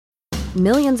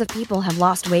Millions of people have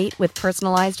lost weight with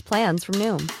personalized plans from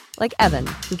Noom. Like Evan,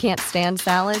 who can't stand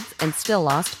salads and still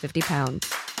lost 50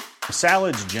 pounds.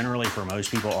 Salads generally for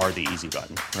most people are the easy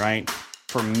button, right?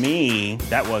 For me,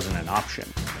 that wasn't an option.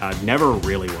 I never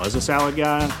really was a salad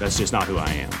guy. That's just not who I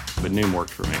am. But Noom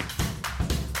worked for me.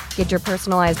 Get your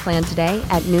personalized plan today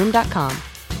at Noom.com.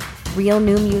 Real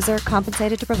Noom user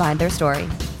compensated to provide their story.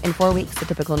 In 4 weeks, the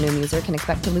typical Noom user can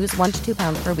expect to lose 1 to 2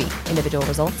 pounds per week. Individual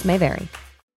results may vary.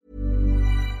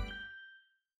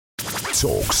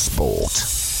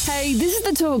 talkSPORT. Hey, this is the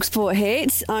talkSPORT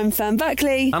hit. I'm Fran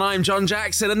Buckley. And I'm John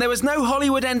Jackson, and there was no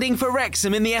Hollywood ending for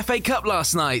Wrexham in the FA Cup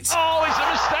last night. Oh, it's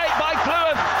a mistake by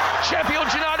Clewen.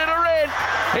 Sheffield United are in.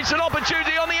 It's an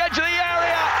opportunity on the edge of the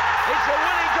area. It's a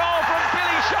winning goal from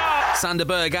Billy Sharp. Sander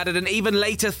Berg added an even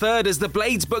later third as the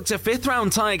Blades booked a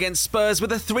fifth-round tie against Spurs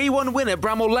with a 3-1 win at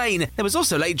Bramall Lane. There was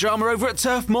also late drama over at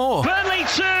Turf Moor. Burnley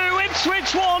 2,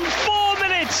 Ipswich 1, 4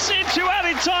 minutes into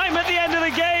added time at the end of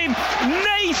the game.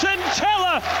 Nathan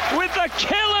Teller with the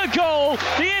killer goal.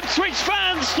 The Ipswich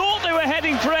fans thought they were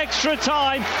heading for extra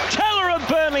time. Teller and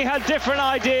Burnley had different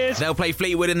ideas. They'll play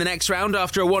Fleetwood in the next round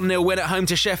after a 1-0 win at home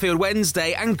to Sheffield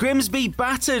Wednesday, and Grimsby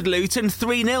battered Luton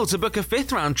 3-0 to book a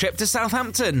fifth-round trip to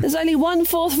Southampton. There's only one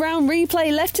fourth-round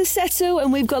replay left to settle,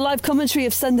 and we've got live commentary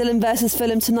of Sunderland versus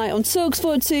Fulham tonight on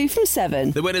talkSPORT 2 from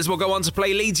 7. The winners will go on to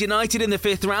play Leeds United in the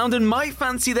fifth round and might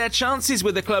fancy their chances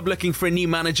with the club looking for a new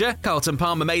manager. Carlton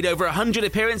Palmer made over 100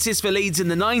 appearances for Leeds in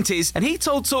the 90s, and he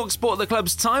told talkSPORT the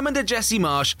club's time under Jesse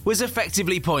Marsh was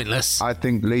effectively pointless. I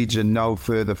think Leeds are no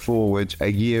further forward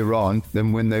a year on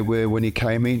than when they were when he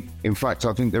came in. In fact,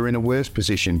 I think they're in a worse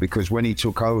position because when he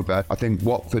took over, I think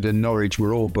Watford and Norwich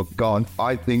were all but gone.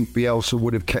 I think Bielsa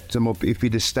would have kept them up if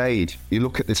he'd have stayed. You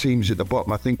look at the teams at the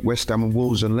bottom, I think West Ham and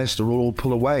Wolves and Leicester will all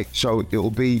pull away. So it'll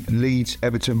be Leeds,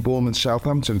 Everton, Bournemouth,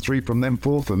 Southampton. 3 from them,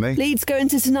 4 for me. Leeds go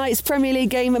into tonight's Premier League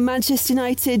game at Manchester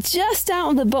United just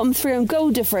out of the bottom 3 on goal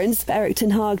difference. But Eric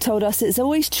Ten Hag told us it's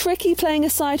always tricky playing a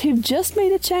side who've just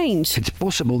made a change. It's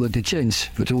possible that they change,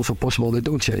 but also possible they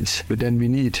don't change. But then we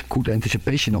need good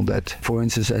anticipation on that. For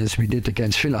instance, as we did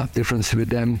against Villa, difference with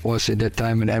them was in that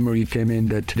time when Emery came in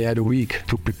that they had a week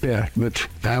to prepare. But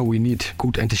now we need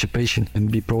good anticipation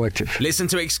and be proactive. Listen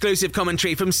to exclusive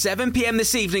commentary from 7 p.m.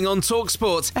 this evening on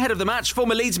talkSPORT. Ahead of the match,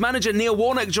 former Leeds manager Neil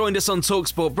Warnock joined us on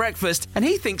talkSPORT Breakfast, and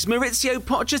he thinks Maurizio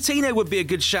Pochettino would be a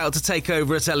good shout to take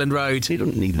over at Elland Road. He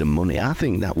doesn't need the money. I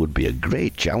think that would be a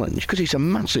great challenge because it's a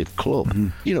massive club.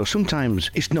 You know,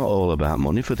 sometimes it's not all about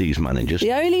money for these managers.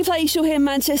 The only place you'll hear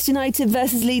Manchester United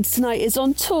versus Leeds tonight is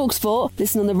on talkSPORT.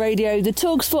 Listen on the radio, the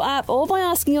talkSPORT app, or by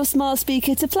asking your smart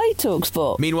speaker to play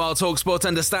talkSPORT. Meanwhile, talkSPORT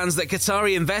understands that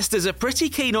Qatari investors are pretty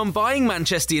keen on buying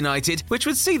Manchester United, which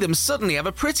would see them suddenly have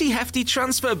a pretty hefty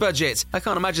transfer budget. I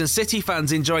can't imagine City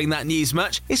fans enjoying that news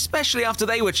much, especially after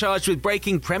they were charged with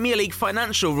breaking Premier League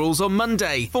financial rules on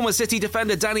Monday. Former City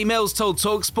defender Danny Mills told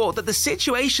talkSPORT that the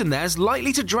situation there is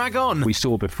likely to drag on. We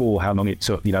saw before how long it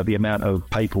took, the amount of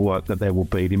paperwork that there will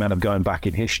be, the amount of going back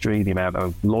in history, the amount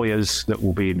of lawyers that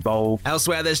will be involved.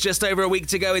 Elsewhere, there's just over a week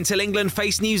to go until England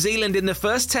face New Zealand in the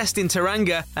first test in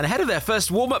Tauranga, and ahead of their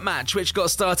first warm-up match, which got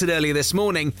started earlier this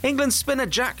morning, England spinner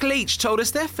Jack Leach told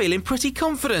us they're feeling pretty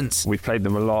confident. We've played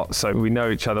them a lot, so we know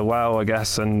each other well, I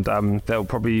guess, and they'll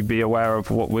probably be aware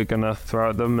of what we're going to throw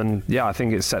at them, and yeah, I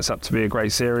think it sets up to be a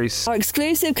great series. Our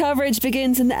exclusive coverage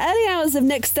begins in the early hours of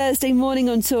next Thursday morning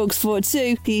on talkSPORT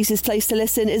 2. The easiest place to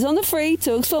listen is on the free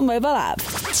talkSPORT mobile app.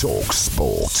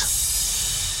 talkSPORT.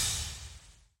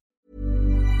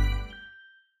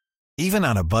 Even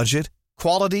on a budget,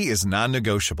 quality is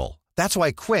non-negotiable. That's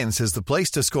why Quince is the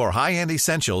place to score high-end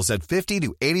essentials at 50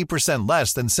 to 80%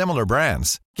 less than similar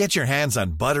brands. Get your hands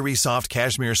on buttery soft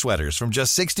cashmere sweaters from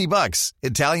just $60,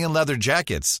 Italian leather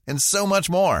jackets, and so much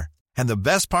more. And the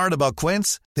best part about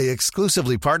Quince, they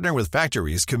exclusively partner with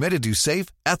factories committed to safe,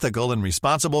 ethical, and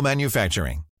responsible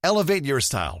manufacturing. Elevate your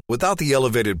style without the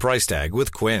elevated price tag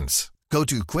with Quince. Go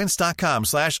to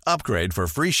quince.com/upgrade for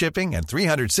free shipping and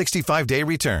 365-day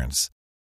returns.